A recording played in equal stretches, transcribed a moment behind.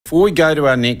before we go to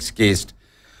our next guest,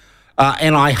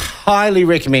 and I highly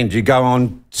recommend you go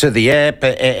on to the app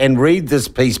and read this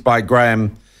piece by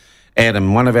Graham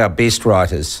Adam, one of our best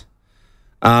writers.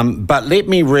 But let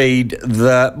me read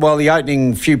the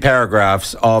opening few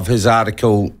paragraphs of his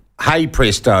article, Hey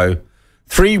Presto,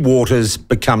 3 waters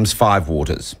becomes 5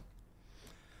 waters.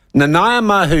 Nanaia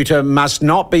Mahuta must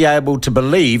not be able to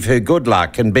believe her good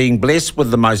luck in being blessed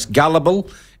with the most gullible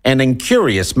and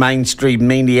incurious mainstream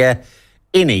media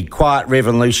any quiet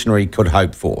revolutionary could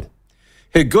hope for.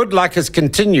 Her good luck has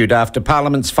continued after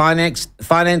Parliament's Finance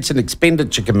and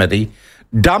Expenditure Committee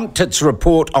dumped its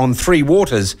report on 3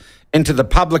 waters into the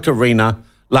public arena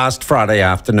last Friday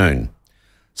afternoon.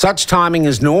 Such timing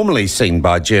is normally seen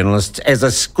by journalists as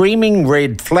a screaming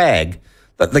red flag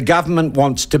that the government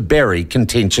wants to bury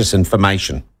contentious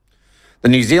information. The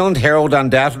New Zealand Herald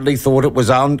undoubtedly thought it was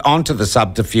onto the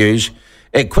subterfuge.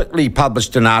 It quickly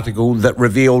published an article that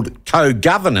revealed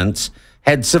co-governance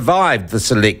had survived the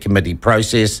Select Committee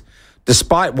process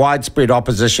despite widespread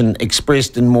opposition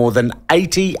expressed in more than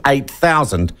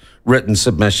 88,000 written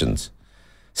submissions.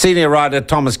 Senior writer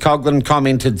Thomas Coughlan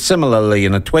commented similarly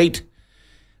in a tweet.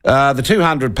 The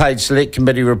 200-page Select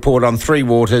Committee report on 3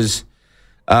 waters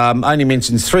only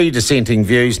mentions 3 dissenting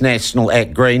views, National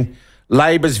at Green.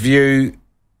 Labor's view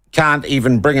can't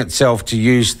even bring itself to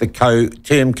use the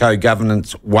term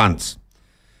co-governance once.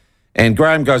 And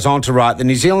Graham goes on to write, the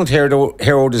New Zealand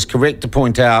Herald is correct to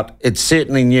point out it's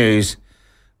certainly news,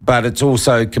 but it's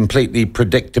also completely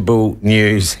predictable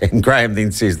news. And Graham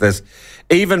then says this,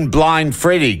 even blind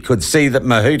Freddie could see that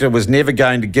Mahuta was never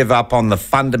going to give up on the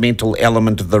fundamental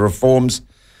element of the reforms.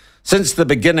 Since the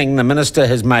beginning, the Minister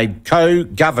has made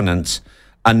co-governance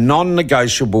a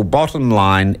non-negotiable bottom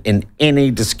line in any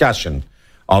discussion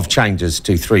of changes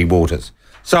to 3 waters.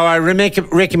 So I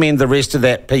recommend the rest of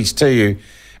that piece to you.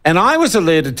 And I was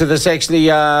alerted to this actually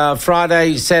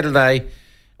Friday, Saturday,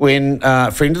 when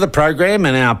a friend of the program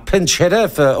and our pinch hitter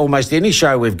for almost any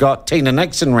show we've got, Tina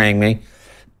Nixon, rang me.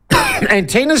 And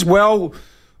Tina's well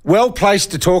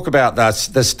placed to talk about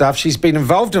this stuff. She's been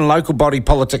involved in local body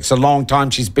politics a long time.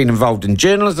 She's been involved in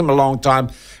journalism a long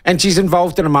time. And she's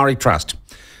involved in a Māori trust.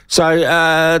 So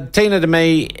Tina, to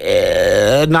me,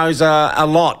 knows a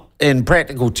lot in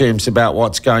practical terms about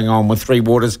what's going on with 3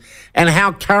 waters and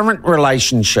how current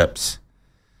relationships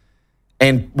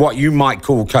and what you might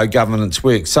call co-governance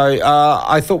work. So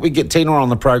I thought we'd get Tina on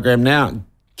the program now.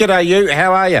 G'day you,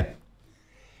 how are you?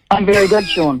 I'm very good,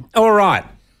 Sean. All right.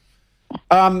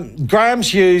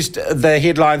 Graham's used the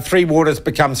headline, 3 waters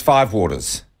becomes 5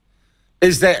 waters.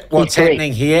 Is that what's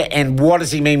happening here? And what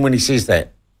does he mean when he says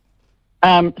that?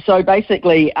 So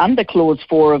basically, under Clause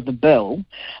 4 of the bill,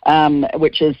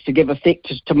 which is to give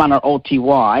effect to mana o te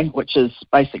wai, which is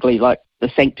basically like the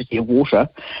sanctity of water,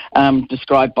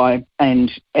 described by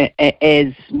and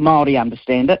as Māori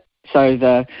understand it. So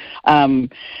the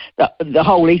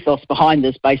whole ethos behind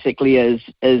this basically is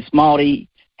Māori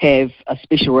have a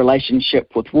special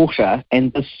relationship with water,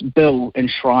 and this bill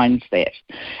enshrines that.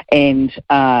 And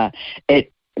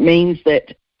it means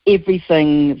that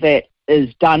everything that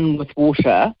is done with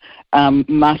water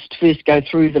must first go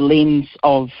through the lens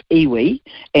of iwi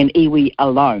and iwi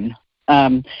alone.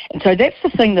 And so that's the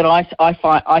thing that I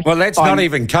find... Well, that's not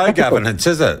even co-governance,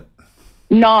 is it?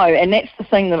 No, and that's the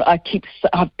thing that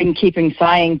I've been keeping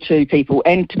saying to people.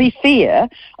 And to be fair,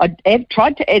 I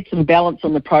tried to add some balance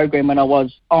on the program when I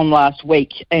was on last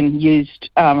week and used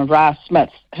Ra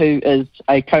Smith, who is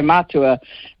a kaumātua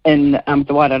in the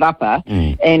Wairarapa,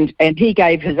 and he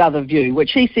gave his other view,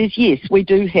 which he says, yes, we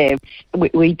do have,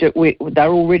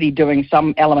 they're already doing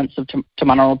some elements of Te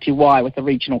Mana o Te Wai with the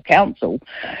regional council,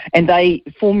 and they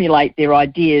formulate their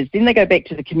ideas, then they go back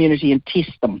to the community and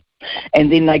test them.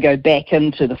 And then they go back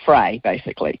into the fray,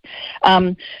 basically.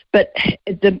 But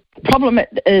the problem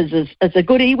is a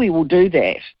good iwi will do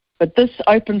that. But this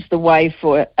opens the way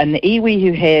for an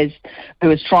iwi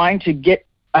who is trying to get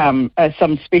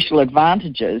some special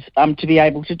advantages to be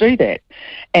able to do that.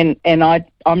 And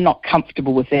I'm not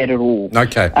comfortable with that at all.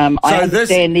 Okay. I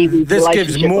understand this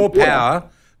gives more power.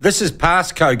 This is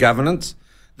past co-governance.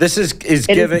 This is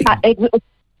giving...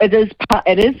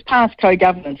 It is past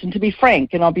co-governance, and to be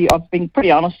frank, and I've been pretty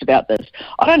honest about this,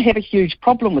 I don't have a huge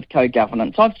problem with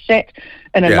co-governance. I've sat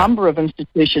in a number of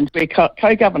institutions where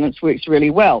co-governance works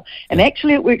really well, and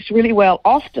actually it works really well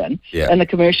often in the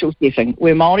commercial setting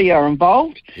where Māori are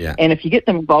involved, and if you get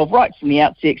them involved right from the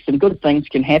outset, some good things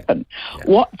can happen.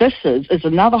 What this is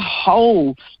another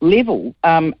whole level,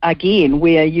 again,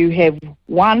 where you have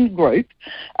one group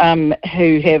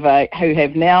who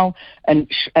have now an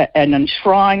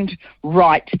enshrined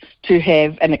right to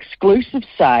have an exclusive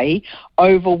say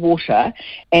over water.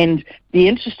 And the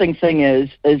interesting thing is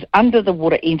under the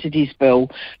Water Entities Bill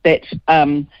that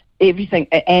everything,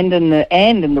 and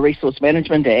in the Resource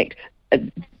Management Act,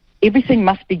 everything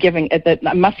must give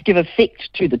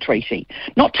effect to the treaty,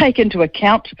 not take into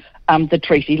account the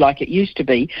treaty like it used to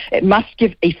be. It must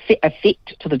give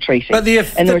effect to the treaty. But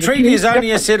the treaty is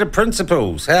only a set of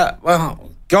principles.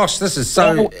 Gosh, this is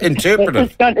so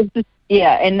interpretive.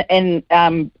 And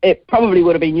it probably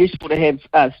would have been useful to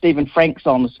have Stephen Franks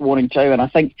on this morning too, and I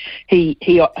think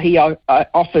he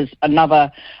offers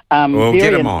another. We'll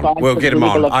get him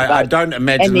on. I don't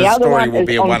imagine the story will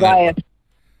be a one.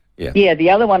 Yeah, the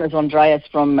other one is Andreas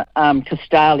from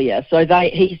Castalia. So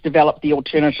he's developed the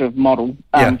alternative model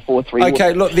for three.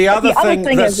 Okay, look, the other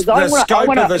thing is the scope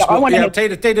of this.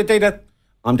 Tita,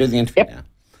 I'm doing the interview now.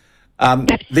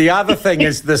 The other thing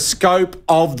is the scope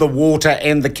of the water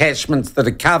and the catchments that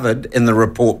are covered in the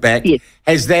report back. Yes.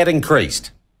 Has that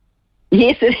increased?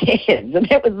 Yes, it has. And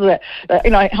that was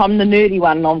I'm the nerdy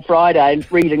one on Friday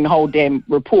reading the whole damn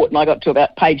report, and I got to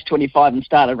about page 25 and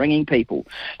started ringing people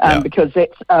because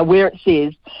that's where it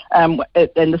says, and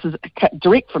this is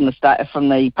direct from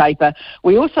the paper,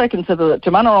 we also consider that Te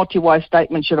Mana o Te Wai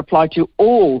statement should apply to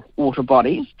all water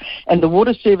bodies, and the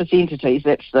water service entities,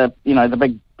 that's the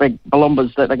big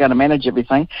balumbas that are going to manage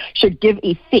everything, should give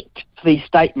effect to these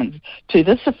statements. To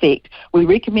this effect, we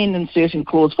recommend inserting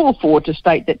clause 4.4 to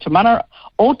state that Te Mana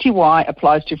o Te Wai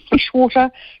applies to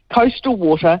freshwater, coastal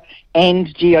water, and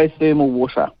geothermal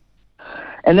water.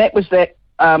 And that was that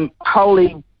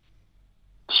holy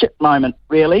shit moment,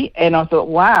 really. And I thought,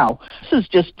 wow, this is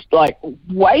just like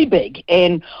way big.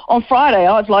 And on Friday,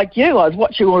 I was like you, I was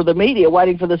watching all of the media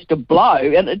waiting for this to blow,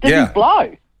 and it didn't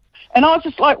blow. And I was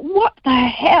just like, what the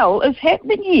hell is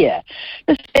happening here?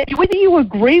 Whether you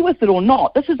agree with it or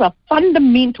not, this is a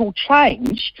fundamental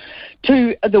change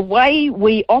to the way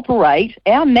we operate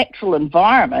our natural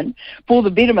environment for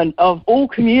the betterment of all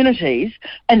communities,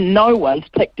 and no one's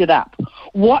picked it up.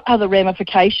 What are the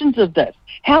ramifications of this?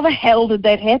 How the hell did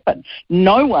that happen?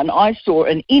 No one I saw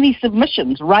in any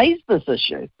submissions raised this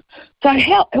issue. So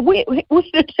where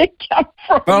did it come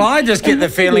from? Well, I just get the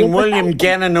feeling William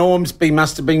Gannon Ormsby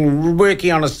must have been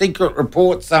working on a secret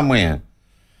report somewhere.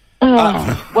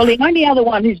 Well, the only other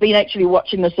one who's been actually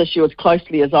watching this issue as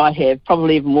closely as I have,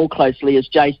 probably even more closely, is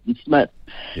Jason Smith.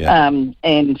 Yeah.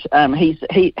 He's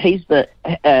the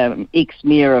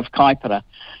ex-mayor of Kaipara,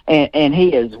 and he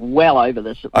is well over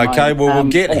this at the moment. Okay, well,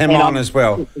 we'll get him on as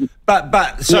well. But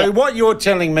what you're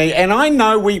telling me, and I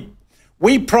know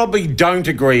we probably don't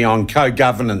agree on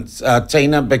co-governance,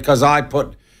 Tina, because I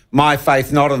put my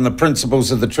faith not in the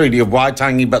principles of the Treaty of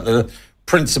Waitangi, but the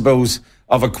principles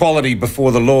of equality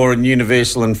before the law and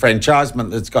universal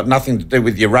enfranchisement that's got nothing to do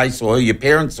with your race or who your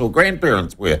parents or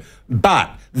grandparents were. But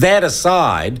that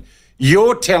aside,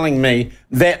 you're telling me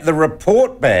that the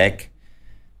report back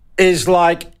is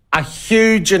like a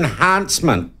huge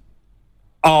enhancement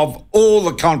of all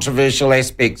the controversial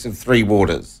aspects of Three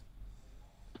Waters.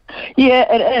 Yeah,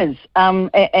 it is. And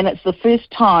it's the first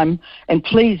time, and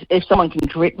please, if someone can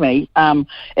correct me,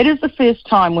 it is the first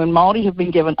time when Māori have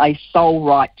been given a sole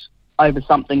right over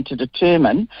something to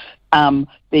determine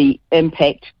the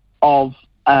impact of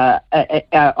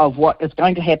what is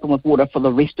going to happen with water for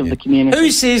the rest of the community.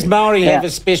 Who says Māori have a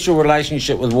special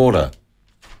relationship with water?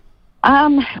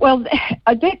 Well,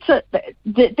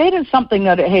 that is something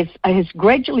that has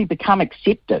gradually become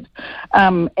accepted,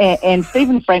 and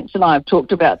Stephen Franks and I have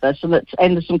talked about this, and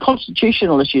there's some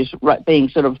constitutional issues being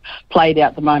sort of played out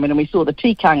at the moment, and we saw the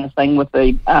tikanga thing with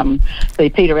the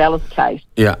Peter Ellis case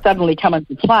suddenly come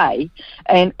into play,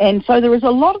 and so there is a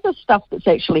lot of the stuff that's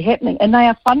actually happening, and they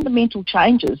are fundamental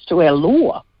changes to our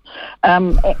law.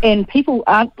 And people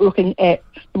aren't looking at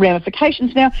the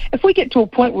ramifications. Now, if we get to a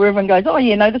point where everyone goes, oh,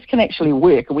 yeah, no, this can actually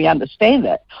work, and we understand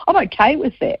that, I'm okay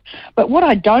with that. But what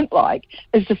I don't like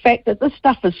is the fact that this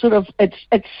stuff is sort of,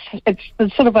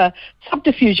 there's sort of a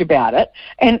subterfuge about it,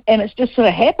 and it's just sort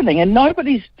of happening, and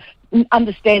nobody's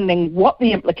understanding what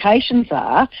the implications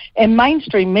are, and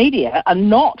mainstream media are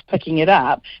not picking it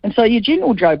up, and so your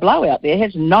general Joe Blow out there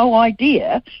has no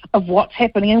idea of what's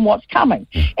happening and what's coming,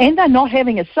 and they're not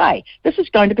having a say. This is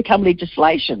going to become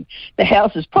legislation. The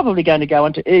House is probably going to go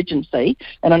into urgency,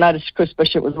 and I noticed Chris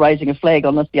Bishop was raising a flag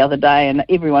on this the other day, and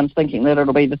everyone's thinking that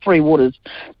it'll be the Three Waters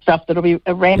stuff that'll be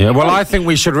rampant. Yeah, well, I think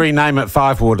we should rename it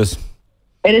Five Waters.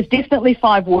 It is definitely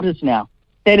Five Waters now.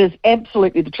 That is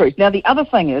absolutely the truth. Now, the other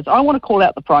thing is, I want to call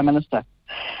out the Prime Minister.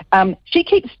 She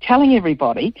keeps telling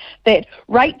everybody that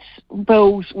rates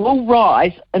bills will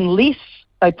rise unless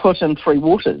they put in Three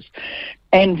Waters.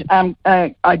 And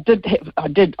I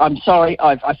did. I'm sorry.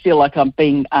 I feel like I'm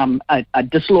being a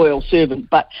disloyal servant,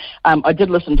 but I did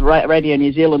listen to Radio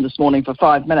New Zealand this morning for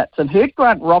 5 minutes and heard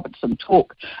Grant Robertson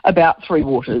talk about Three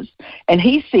Waters, and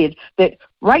he said that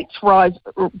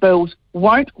bills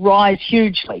won't rise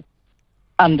hugely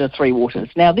under Three Waters.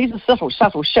 Now, there's a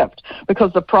subtle shift,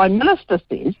 because the Prime Minister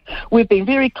says, we've been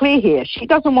very clear here, she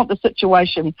doesn't want the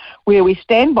situation where we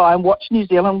stand by and watch New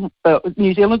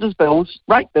Zealanders'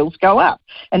 rate bills go up.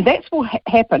 And that's what will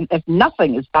happen if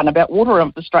nothing is done about water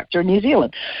infrastructure in New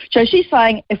Zealand. So she's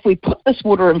saying if we put this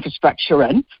water infrastructure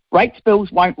in, rates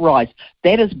bills won't rise.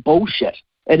 That is bullshit.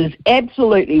 It is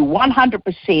absolutely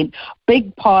 100%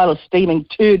 big pile of steaming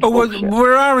turd bullshit.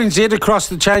 Were RNZ across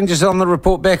the changes on the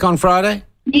report back on Friday?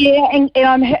 Yeah, and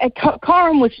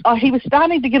Coram was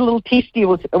starting to get a little testy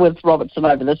with Robertson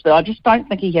over this, but I just don't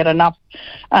think he had enough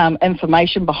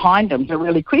information behind him to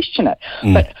really question it.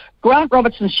 But Grant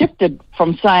Robertson shifted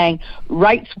from saying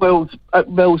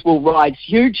bills will rise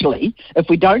hugely if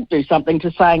we don't do something, to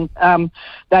saying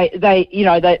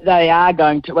they are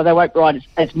going to, well, they won't rise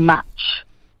as much.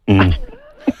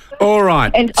 All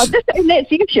right. And that's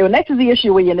the issue, and that's the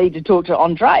issue where you need to talk to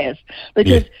Andreas,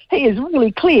 because he is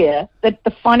really clear that the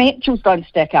financials don't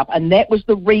stack up, and that was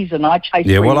the reason I chased.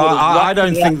 Yeah, well, I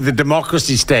don't think the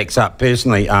democracy stacks up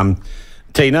personally,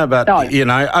 Tina, but,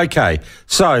 okay.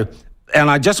 So, and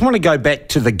I just want to go back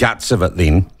to the guts of it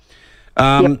then.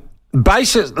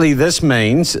 Basically, this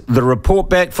means the report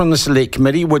back from the Select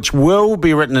Committee, which will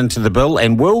be written into the bill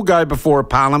and will go before a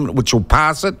parliament, which will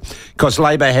pass it because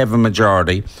Labour have a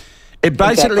majority. It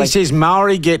basically says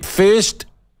Maori get first.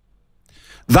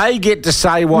 They get to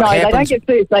say what happens. No, they don't get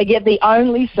first. They get the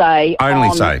only say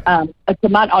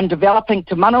on developing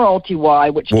Te Mana o Te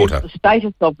Wai, which gives the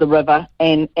status of the river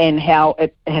and how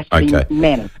it has to be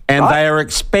managed. And they are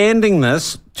expanding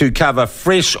this to cover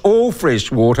all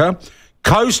fresh water,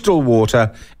 coastal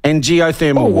water, and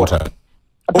geothermal water.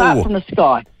 Apart from the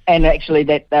sky. And actually,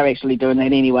 they're actually doing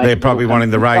that anyway. They're probably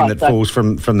wanting the rain that falls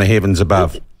from the heavens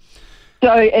above. So,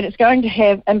 and it's going to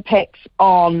have impacts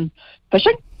on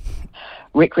fishing,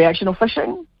 recreational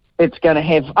fishing. It's going to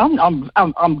have. I'm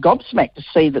gobsmacked to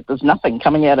see that there's nothing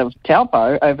coming out of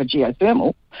Taupo over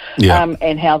geothermal,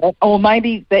 and how that. Or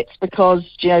maybe that's because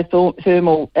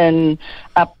geothermal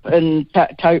up in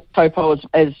Taupo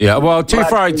is. Yeah, well, Te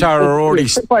Whare are already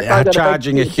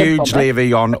charging a huge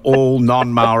levy on all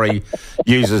non-Maori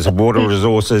users of water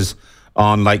resources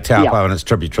on Lake Taupo and its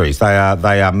tributaries. They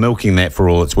are milking that for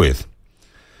all it's worth.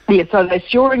 Yeah, so they're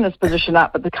shoring this position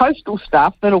up, but the coastal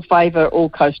stuff, that'll favour all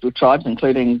coastal tribes,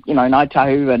 including, Ngāi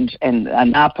Tahu and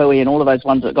Ngāpui and all of those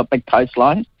ones that got big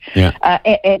coastlines. Yeah.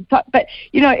 But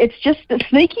it's just the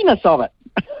sneakiness of it.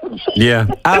 Yeah.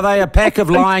 Are they a pack of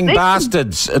lying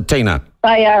bastards, Tina?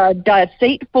 They are a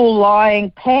deceitful,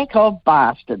 lying pack of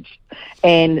bastards,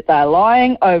 and they're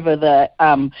lying over the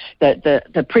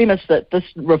premise that this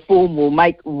reform will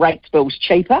make rates bills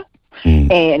cheaper.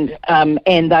 And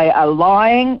they are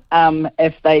lying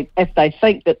if they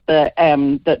think that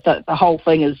the whole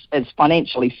thing is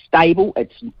financially stable.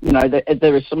 It's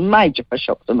there are some major fish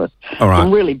hooks in this. All right.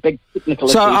 Some really big technical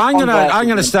issues. So I'm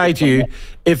going to say to you,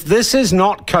 if this is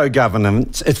not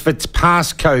co-governance, if it's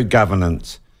past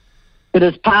co-governance. It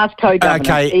is past co-governance.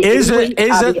 Okay, is it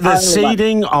the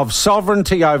ceding of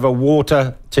sovereignty over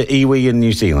water to iwi in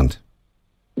New Zealand?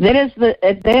 That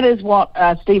is what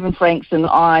Stephen Franks and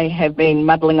I have been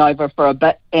muddling over for a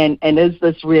bit, and is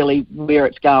this really where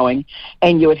it's going?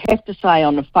 And you would have to say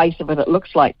on the face of it, it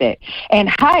looks like that. And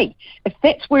hey, if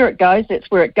that's where it goes, that's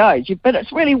where it goes. But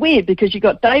it's really weird because you've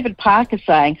got David Parker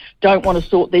saying, don't want to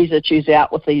sort these issues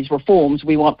out with these reforms,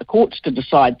 we want the courts to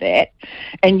decide that.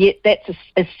 And yet that's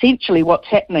essentially what's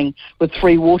happening with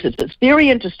Three Waters. It's very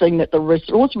interesting that the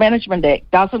Resource Management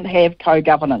Act doesn't have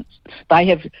co-governance. They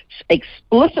have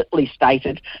explicitly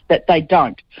stated that they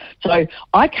don't. So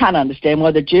I can't understand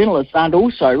why the journalists aren't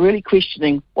also really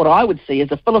questioning what I would see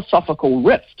as a philosophical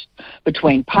rift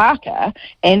between Parker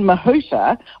and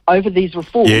Mahuta over these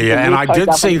reforms. Yeah, and I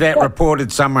did see that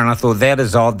reported somewhere, and I thought that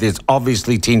is odd. There's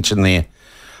obviously tension there.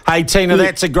 Hey, Tina,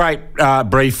 that's a great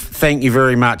brief. Thank you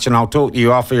very much, and I'll talk to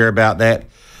you off here about that.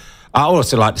 I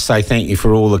also like to say thank you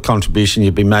for all the contribution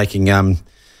you've been making,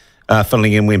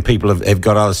 filling in when people have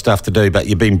got other stuff to do, but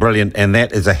you've been brilliant, and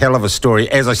that is a hell of a story.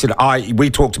 As I said, we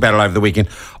talked about it over the weekend.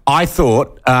 I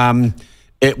thought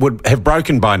it would have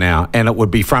broken by now, and it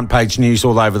would be front page news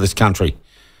all over this country,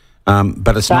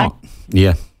 but it's not.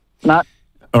 Yeah. No.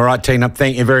 All right, Tina,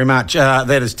 thank you very much. That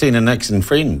is Tina Nixon,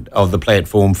 friend of the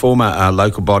platform, former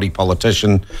local body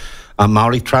politician,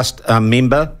 Māori Trust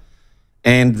member,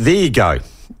 and there you go.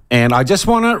 And I just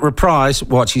want to reprise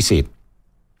what she said.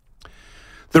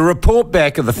 The report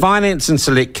back of the Finance and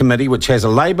Select Committee, which has a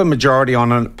Labor majority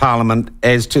on Parliament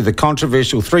as to the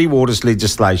controversial Three Waters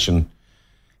legislation,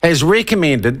 has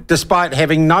recommended, despite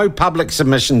having no public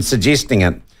submission suggesting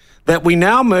it, that we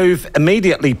now move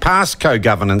immediately past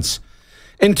co-governance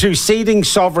into ceding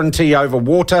sovereignty over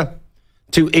water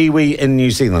to iwi in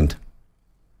New Zealand.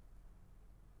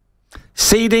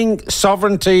 Ceding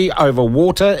sovereignty over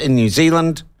water in New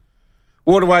Zealand,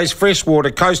 waterways, fresh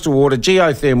water, coastal water,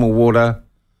 geothermal water.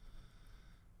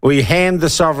 We hand the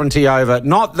sovereignty over,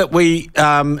 not that we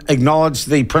acknowledge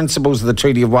the principles of the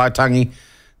Treaty of Waitangi,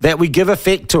 that we give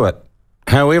effect to it,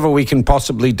 however we can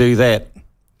possibly do that.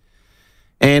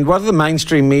 And what have the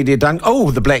mainstream media done?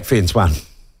 Oh, the Black Ferns one.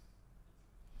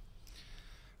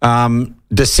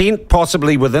 Dissent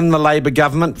possibly within the Labor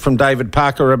government from David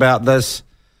Parker about this.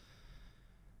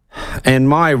 And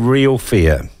my real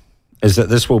fear is that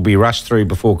this will be rushed through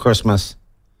before Christmas.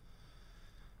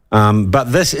 But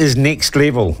this is next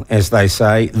level, as they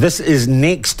say. This is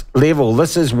next level.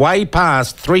 This is way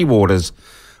past Three Waters.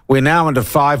 We're now into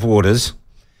Five Waters.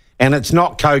 And it's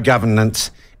not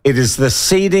co-governance. It is the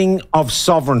ceding of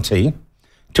sovereignty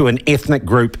to an ethnic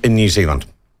group in New Zealand.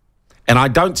 And I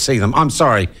don't see them. I'm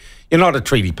sorry. You're not a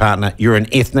treaty partner. You're an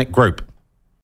ethnic group.